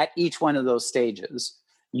at each one of those stages,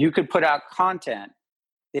 you could put out content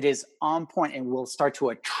that is on point and will start to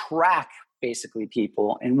attract basically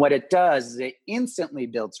people. And what it does is it instantly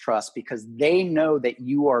builds trust because they know that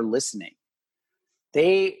you are listening.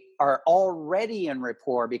 They are already in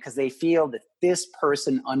rapport because they feel that this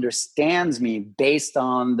person understands me based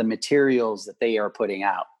on the materials that they are putting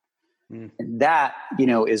out. And that,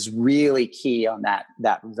 is really key on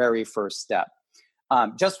that very first step.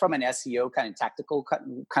 Just from an SEO kind of tactical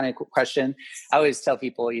kind of question, I always tell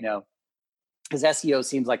people, because SEO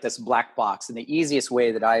seems like this black box, and the easiest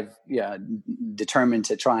way that I've determined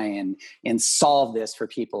to try and solve this for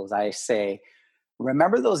people is I say,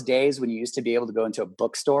 remember those days when you used to be able to go into a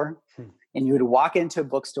bookstore and you would walk into a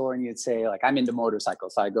bookstore and you'd say, like, I'm into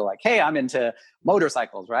motorcycles. So I'd go like, hey, I'm into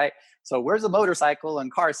motorcycles, right? So where's the motorcycle and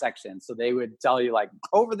car section? So they would tell you, like,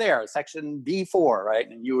 over there, section B4, right?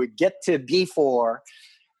 And you would get to B4.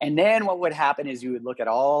 And then what would happen is you would look at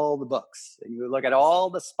all the books and you would look at all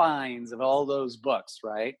the spines of all those books,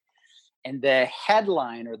 right? And the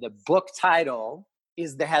headline or the book title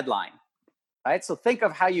is the headline, right? So think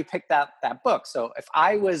of how you picked that book. So if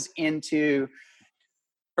I was into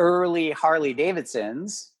early Harley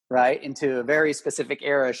Davidsons, right, into a very specific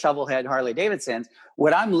era, shovelhead Harley Davidsons,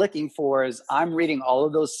 what I'm looking for is I'm reading all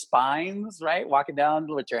of those spines, right? Walking down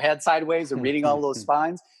with your head sideways and reading all those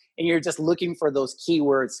spines. And you're just looking for those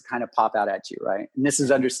keywords to kind of pop out at you, right? And this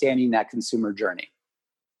is understanding that consumer journey.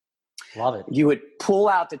 Love it. You would pull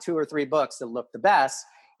out the 2 or 3 books that look the best.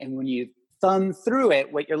 And when you thumb through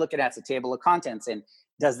it, what you're looking at is a table of contents. And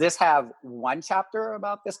does this have one chapter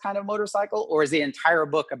about this kind of motorcycle, or is the entire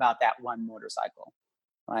book about that one motorcycle,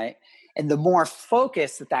 right? And the more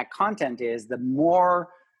focused that content is, the more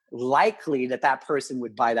likely that person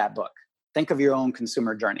would buy that book. Think of your own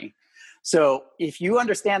consumer journey. So if you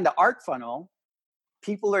understand the art funnel,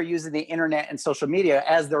 people are using the internet and social media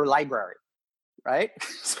as their library, right?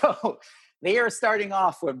 So they are starting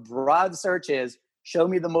off with broad searches, show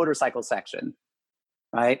me the motorcycle section,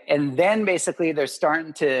 right? And then basically they're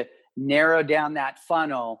starting to narrow down that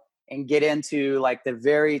funnel and get into like the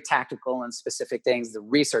very tactical and specific things, the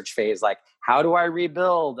research phase, like how do I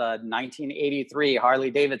rebuild a 1983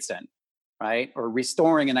 Harley Davidson, right? Or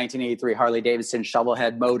restoring a 1983 Harley Davidson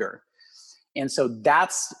shovelhead motor. And so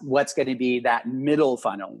that's what's going to be that middle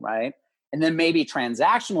funnel, right? And then maybe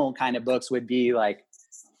transactional kind of books would be like,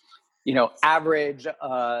 average,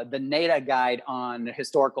 the NADA guide on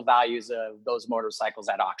historical values of those motorcycles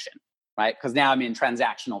at auction, right? Because now I'm in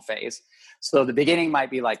transactional phase. So the beginning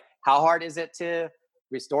might be like, how hard is it to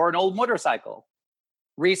restore an old motorcycle?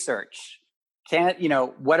 Research.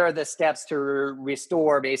 What are the steps to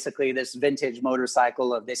restore basically this vintage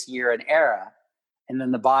motorcycle of this year and era? And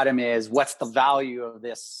then the bottom is, what's the value of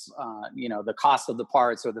this, the cost of the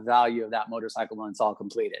parts or the value of that motorcycle when it's all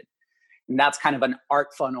completed. And that's kind of an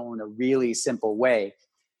art funnel in a really simple way.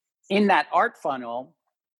 In that art funnel,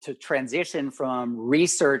 to transition from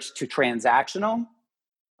research to transactional,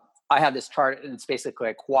 I have this chart, and it's basically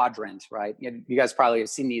a quadrant, right? You guys probably have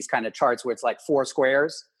seen these kind of charts where it's like 4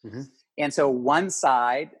 squares. Mm-hmm. And so one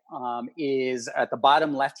side is at the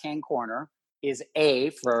bottom left-hand corner is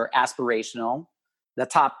A for aspirational. The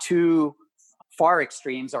top 2 far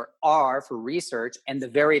extremes are R for research, and the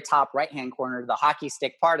very top right-hand corner, the hockey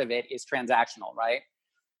stick part of it, is transactional, right?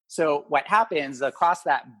 So what happens across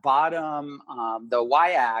that bottom, the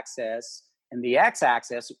y-axis and the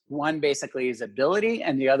x-axis, one basically is ability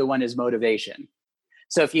and the other one is motivation.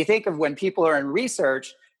 So if you think of when people are in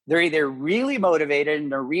research, they're either really motivated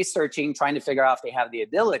and they're researching, trying to figure out if they have the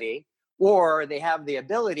ability, or they have the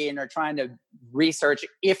ability and are trying to research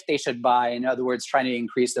if they should buy. In other words, trying to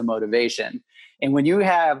increase the motivation. And when you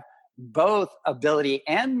have both ability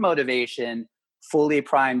and motivation fully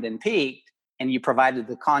primed and peaked, and you provided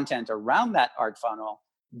the content around that art funnel,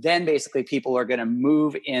 then basically people are going to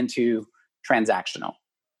move into transactional.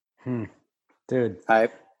 Dude.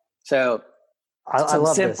 Right? So I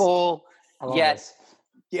love simple, this.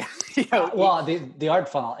 Yeah. Well, the art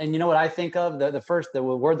funnel. And you know what I think of? The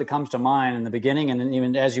word that comes to mind in the beginning, and then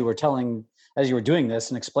even as you were doing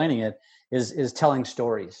this and explaining it, is telling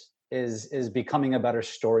stories, is becoming a better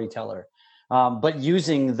storyteller. But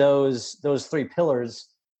using those 3 pillars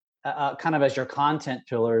kind of as your content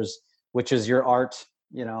pillars, which is your art,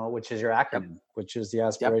 which is your acronym, which is the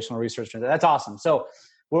aspirational research. That's awesome. So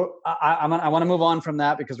I want to move on from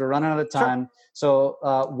that because we're running out of time. Sure.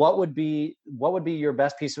 So what would be your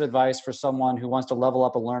best piece of advice for someone who wants to level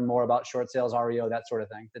up and learn more about short sales, REO, that sort of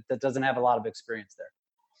thing, that doesn't have a lot of experience there?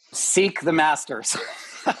 Seek the masters.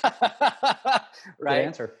 Right? Good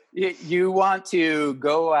answer. You want to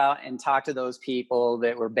go out and talk to those people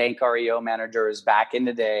that were bank REO managers back in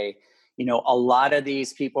the day. A lot of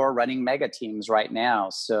these people are running mega teams right now.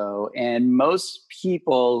 And most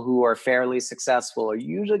people who are fairly successful are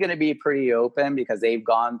usually going to be pretty open because they've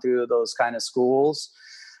gone through those kind of schools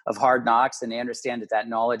of hard knocks and they understand that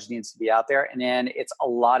knowledge needs to be out there. And then a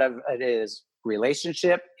lot of it is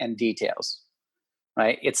relationship and details.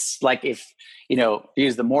 Right. It's like if,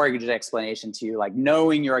 use the mortgage explanation to you, like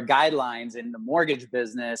knowing your guidelines in the mortgage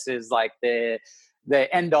business is like the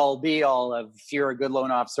end all be all of if you're a good loan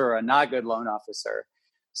officer or a not good loan officer.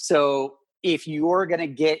 So if you're going to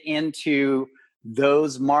get into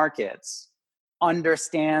those markets,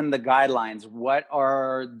 understand the guidelines. What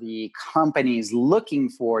are the companies looking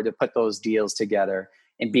for to put those deals together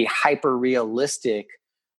and be hyper realistic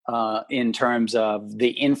in terms of the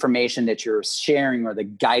information that you're sharing or the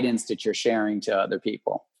guidance that you're sharing to other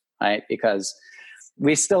people, right? Because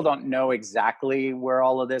we still don't know exactly where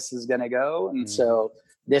all of this is going to go. And so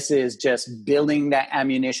this is just building that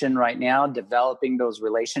ammunition right now, developing those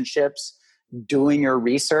relationships, doing your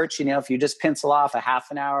research. If you just pencil off a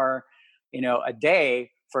half an hour, a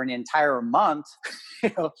day for an entire month,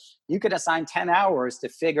 you could assign 10 hours to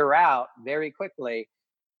figure out very quickly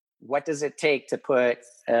what does it take to put,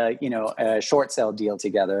 a short sale deal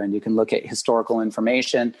together. And you can look at historical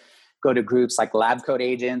information, go to groups like Lab Coat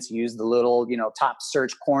Agents, use the little, top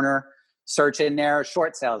search corner, search in there,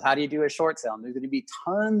 short sales. How do you do a short sale? And there's going to be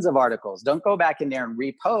tons of articles. Don't go back in there and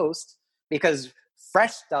repost because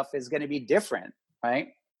fresh stuff is going to be different, right?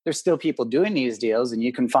 There's still people doing these deals and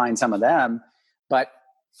you can find some of them, but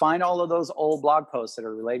find all of those old blog posts that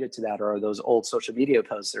are related to that or those old social media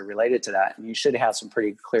posts that are related to that. And you should have some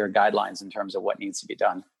pretty clear guidelines in terms of what needs to be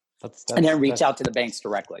done. And then reach out to the banks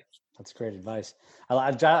directly. That's great advice.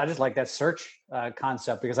 I just like that search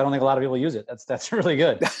concept because I don't think a lot of people use it. That's really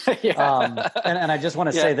good. Yeah. And I just want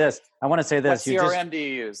to say this. What CRM do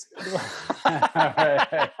you use?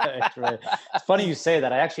 Right. It's funny you say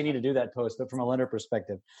that. I actually need to do that post, but from a lender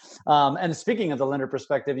perspective. And speaking of the lender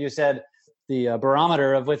perspective, you said the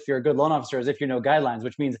barometer of if you're a good loan officer is if you know guidelines,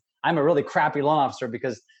 which means I'm a really crappy loan officer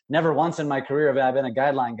because never once in my career have I been a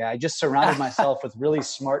guideline guy. I just surrounded myself with really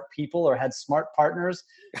smart people or had smart partners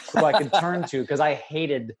who I could turn to because I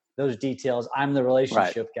hated those details. I'm the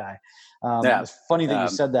relationship guy. It's funny that you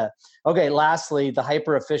said that. Okay, lastly, the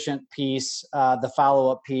hyper efficient piece, the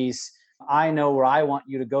follow-up piece. I know where I want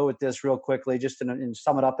you to go with this real quickly, just to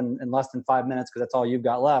sum it up in less than 5 minutes because that's all you've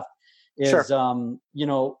got left.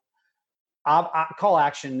 Call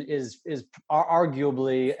action is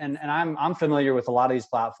arguably, and I'm familiar with a lot of these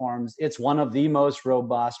platforms. It's one of the most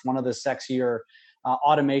robust, one of the sexier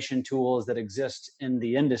automation tools that exist in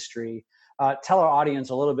the industry. Tell our audience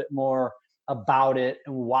a little bit more about it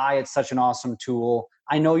and why it's such an awesome tool.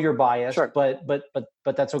 I know you're biased, sure. but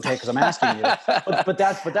that's okay because I'm asking you. but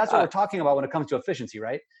that's what we're talking about when it comes to efficiency,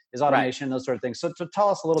 right? Is automation and those sort of things. So tell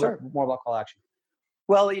us a little bit more about call action.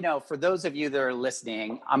 Well, for those of you that are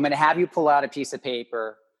listening, I'm going to have you pull out a piece of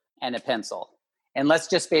paper and a pencil. And let's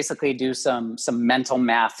just basically do some mental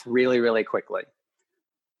math really, really quickly.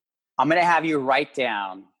 I'm going to have you write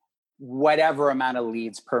down whatever amount of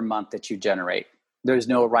leads per month that you generate. There's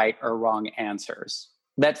no right or wrong answers.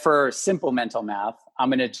 But for simple mental math, I'm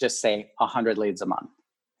going to just say 100 leads a month.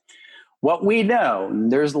 What we know,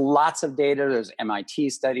 there's lots of data, there's MIT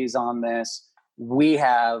studies on this. We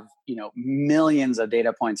have, millions of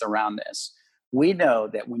data points around this. We know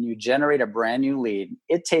that when you generate a brand new lead,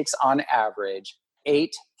 it takes on average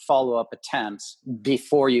 8 follow-up attempts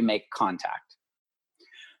before you make contact.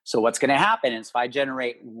 So what's going to happen is if I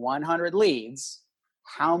generate 100 leads,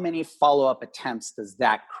 how many follow-up attempts does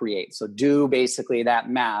that create? So do basically that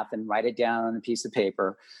math and write it down on a piece of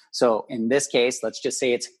paper. So in this case, let's just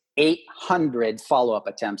say it's 800 follow-up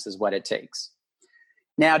attempts is what it takes.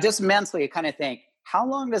 Now, just mentally kind of think, how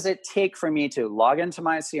long does it take for me to log into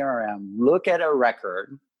my CRM, look at a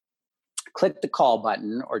record, click the call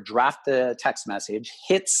button or draft the text message,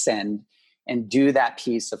 hit send, and do that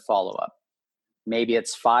piece of follow-up? Maybe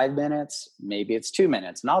it's 5 minutes, maybe it's 2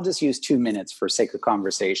 minutes. And I'll just use 2 minutes for sake of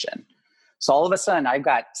conversation. So all of a sudden, I've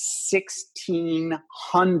got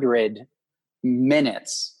 1,600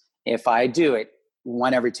 minutes if I do it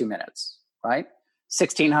 1 every 2 minutes, right?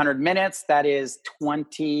 1,600 minutes, that is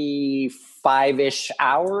 25-ish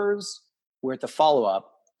hours worth of follow-up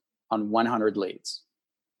on 100 leads.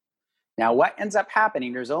 Now, what ends up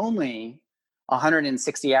happening, there's only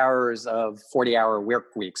 160 hours of 40-hour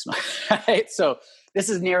work weeks, right? So this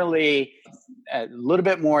is nearly a little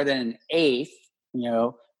bit more than an eighth,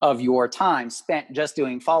 of your time spent just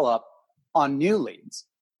doing follow-up on new leads.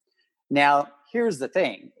 Now, here's the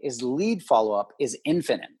thing, is lead follow-up is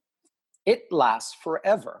infinite. It lasts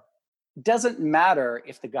forever. It doesn't matter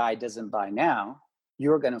if the guy doesn't buy now,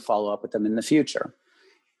 you're going to follow up with them in the future.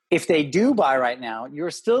 If they do buy right now,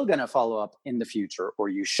 you're still going to follow up in the future, or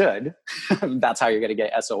you should. That's how you're going to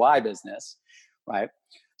get SOI business, right?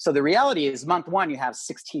 So the reality is month one, you have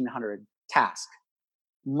 1,600 tasks.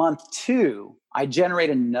 Month two, I generate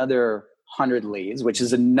another 100 leads, which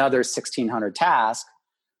is another 1,600 tasks.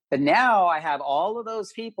 But now I have all of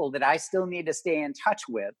those people that I still need to stay in touch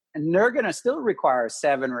with, and they're going to still require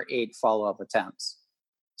 7 or 8 follow-up attempts.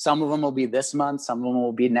 Some of them will be this month, some of them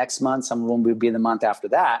will be next month, some of them will be the month after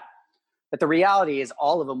that. But the reality is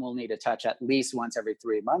all of them will need to touch at least once every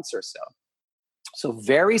 3 months or so. So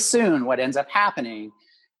very soon, what ends up happening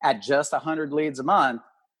at just 100 leads a month,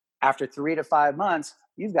 after 3 to 5 months,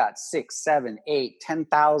 you've got 6, 7, 8,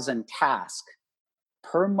 10,000 tasks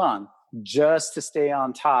per month just to stay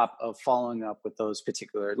on top of following up with those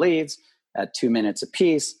particular leads at 2 minutes a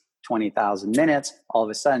piece, 20,000 minutes. All of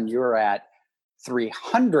a sudden, you're at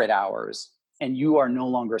 300 hours and you are no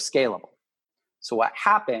longer scalable. So what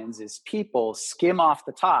happens is people skim off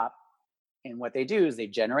the top, and what they do is they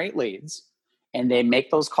generate leads and they make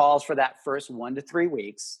those calls for that first 1 to 3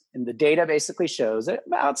 weeks. And the data basically shows that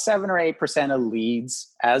about 7 or 8% of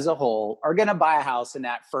leads as a whole are going to buy a house in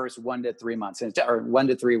that first 1 to 3 months, or 1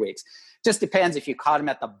 to 3 weeks. Just depends if you caught them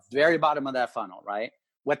at the very bottom of that funnel, right?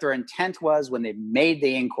 What their intent was when they made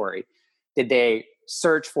the inquiry. Did they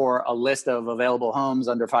search for a list of available homes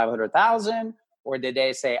under 500,000, or did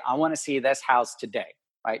they say, I want to see this house today,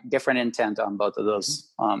 right? Different intent on both of those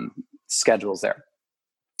schedules there.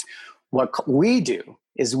 What we do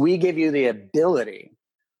is we give you the ability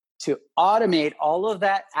to automate all of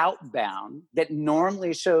that outbound that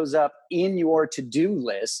normally shows up in your to-do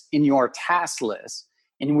list, in your task list,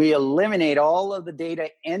 and we eliminate all of the data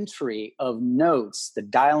entry of notes, the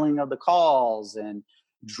dialing of the calls and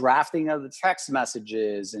drafting of the text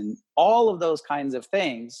messages and all of those kinds of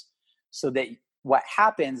things, so that what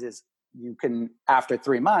happens is you can, after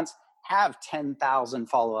 3 months, have 10,000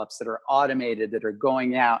 follow-ups that are automated, that are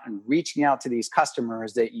going out and reaching out to these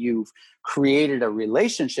customers that you've created a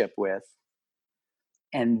relationship with.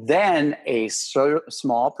 And then a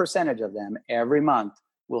small percentage of them every month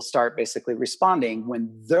will start basically responding when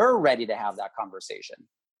they're ready to have that conversation.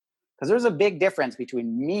 Because there's a big difference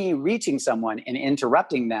between me reaching someone and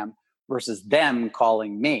interrupting them versus them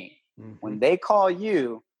calling me. Mm-hmm. When they call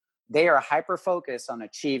you, they are hyper-focused on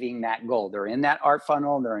achieving that goal. They're in that art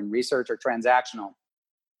funnel, they're in research or transactional,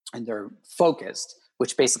 and they're focused,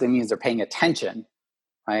 which basically means they're paying attention,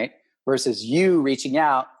 right? Versus you reaching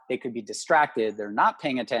out, they could be distracted, they're not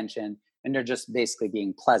paying attention, and they're just basically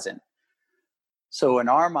being pleasant. So in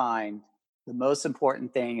our mind, the most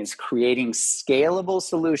important thing is creating scalable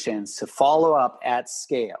solutions to follow up at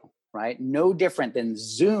scale, right? No different than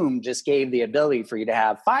Zoom just gave the ability for you to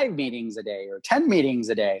have 5 meetings a day or 10 meetings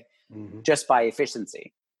a day. Mm-hmm. Just by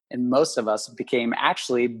efficiency. And most of us became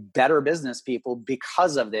actually better business people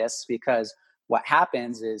because of this, because what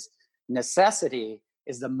happens is necessity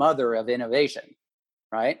is the mother of innovation,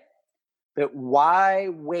 right? But why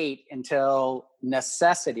wait until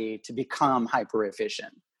necessity to become hyper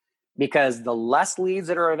efficient? Because the less leads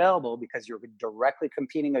that are available, because you're directly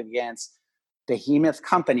competing against behemoth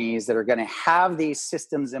companies that are going to have these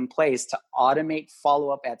systems in place to automate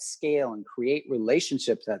follow-up at scale and create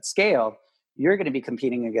relationships at scale, you're going to be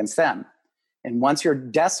competing against them. And once you're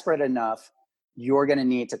desperate enough, you're going to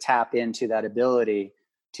need to tap into that ability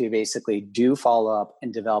to basically do follow-up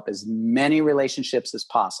and develop as many relationships as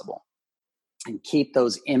possible and keep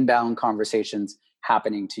those inbound conversations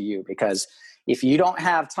happening to you. Because if you don't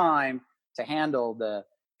have time to handle the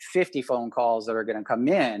 50 phone calls that are going to come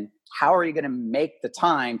in, how are you going to make the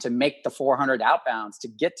time to make the 400 outbounds to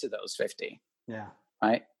get to those 50? Yeah.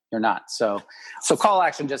 Right? You're not. So call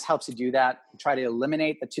action just helps you do that. Try to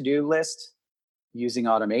eliminate the to-do list using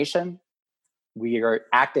automation. We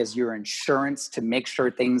act as your insurance to make sure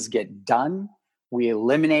things get done. We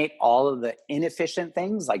eliminate all of the inefficient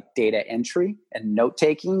things like data entry and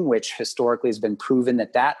note-taking, which historically has been proven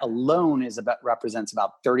that alone represents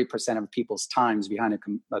about 30% of people's times behind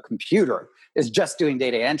a computer is just doing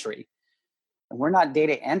data entry. And we're not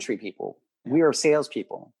data entry people. We are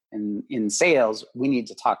salespeople. And in sales, we need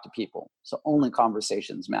to talk to people. So only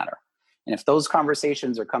conversations matter. And if those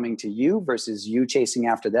conversations are coming to you versus you chasing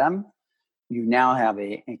after them, you now have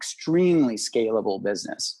an extremely scalable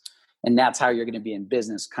business. And that's how you're going to be in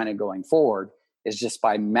business kind of going forward, is just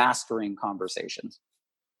by mastering conversations.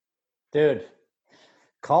 Dude,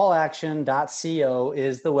 Callaction.co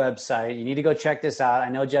is the website. You need to go check this out. I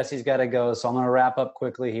know Jesse's got to go, so I'm going to wrap up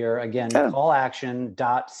quickly here. Again,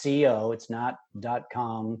 callaction.co. It's not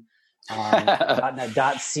 .com,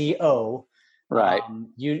 .co. Right.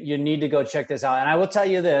 You need to go check this out. And I will tell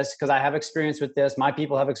you this, because I have experience with this. My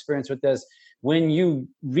people have experience with this. When you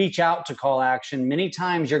reach out to Call Action, many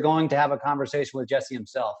times you're going to have a conversation with Jesse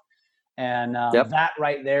himself. And that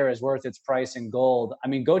right there is worth its price in gold. I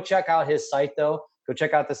mean, go check out his site, though. Go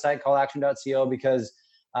check out the site, callaction.co, because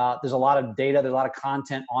there's a lot of data, there's a lot of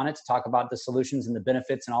content on it to talk about the solutions and the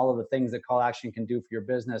benefits and all of the things that Call Action can do for your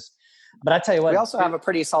business. But I tell you what, we also have a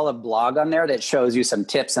pretty solid blog on there that shows you some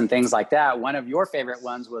tips and things like that. One of your favorite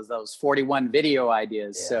ones was those 41 video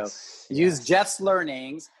ideas. Use Jeff's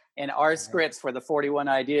learnings and our scripts for the 41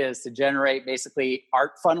 ideas to generate basically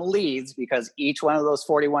art funnel leads, because each one of those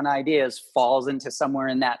 41 ideas falls into somewhere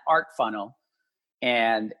in that art funnel,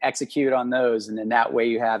 and execute on those. And then that way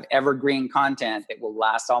you have evergreen content that will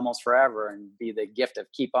last almost forever and be the gift of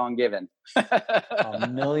keep on giving.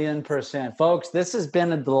 1,000,000%. Folks, this has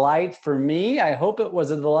been a delight for me. I hope it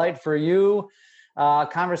was a delight for you.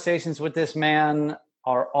 Conversations with this man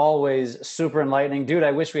are always super enlightening. Dude,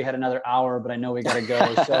 I wish we had another hour, but I know we got to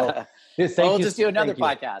go. So we'll just do another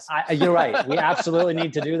podcast. You're right. We absolutely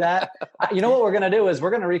need to do that. You know what we're going to do is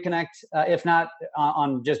we're going to reconnect, if not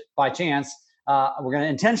on just by chance, we're going to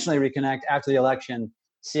intentionally reconnect after the election,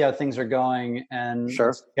 see how things are going, and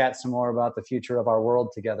chat some more about the future of our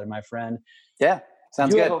world together, my friend. Yeah,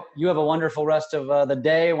 sounds good. You have a wonderful rest of the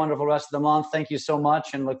day, wonderful rest of the month. Thank you so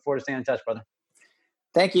much, and look forward to staying in touch, brother.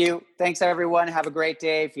 Thank you. Thanks, everyone. Have a great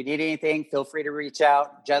day. If you need anything, feel free to reach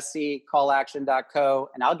out. Jesse, callaction.co.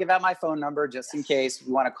 And I'll give out my phone number just in case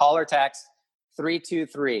you want to call or text,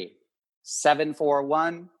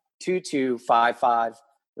 323-741-2255.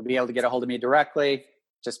 You'll be able to get a hold of me directly.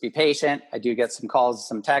 Just be patient. I do get some calls,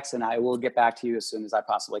 some texts, and I will get back to you as soon as I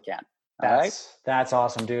possibly can. All right? That's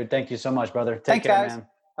awesome, dude. Thank you so much, brother. Thanks, care, guys. man.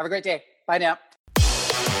 Have a great day. Bye now.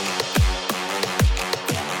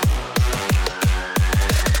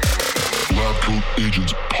 Lab Coat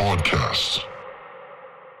Agents Podcast.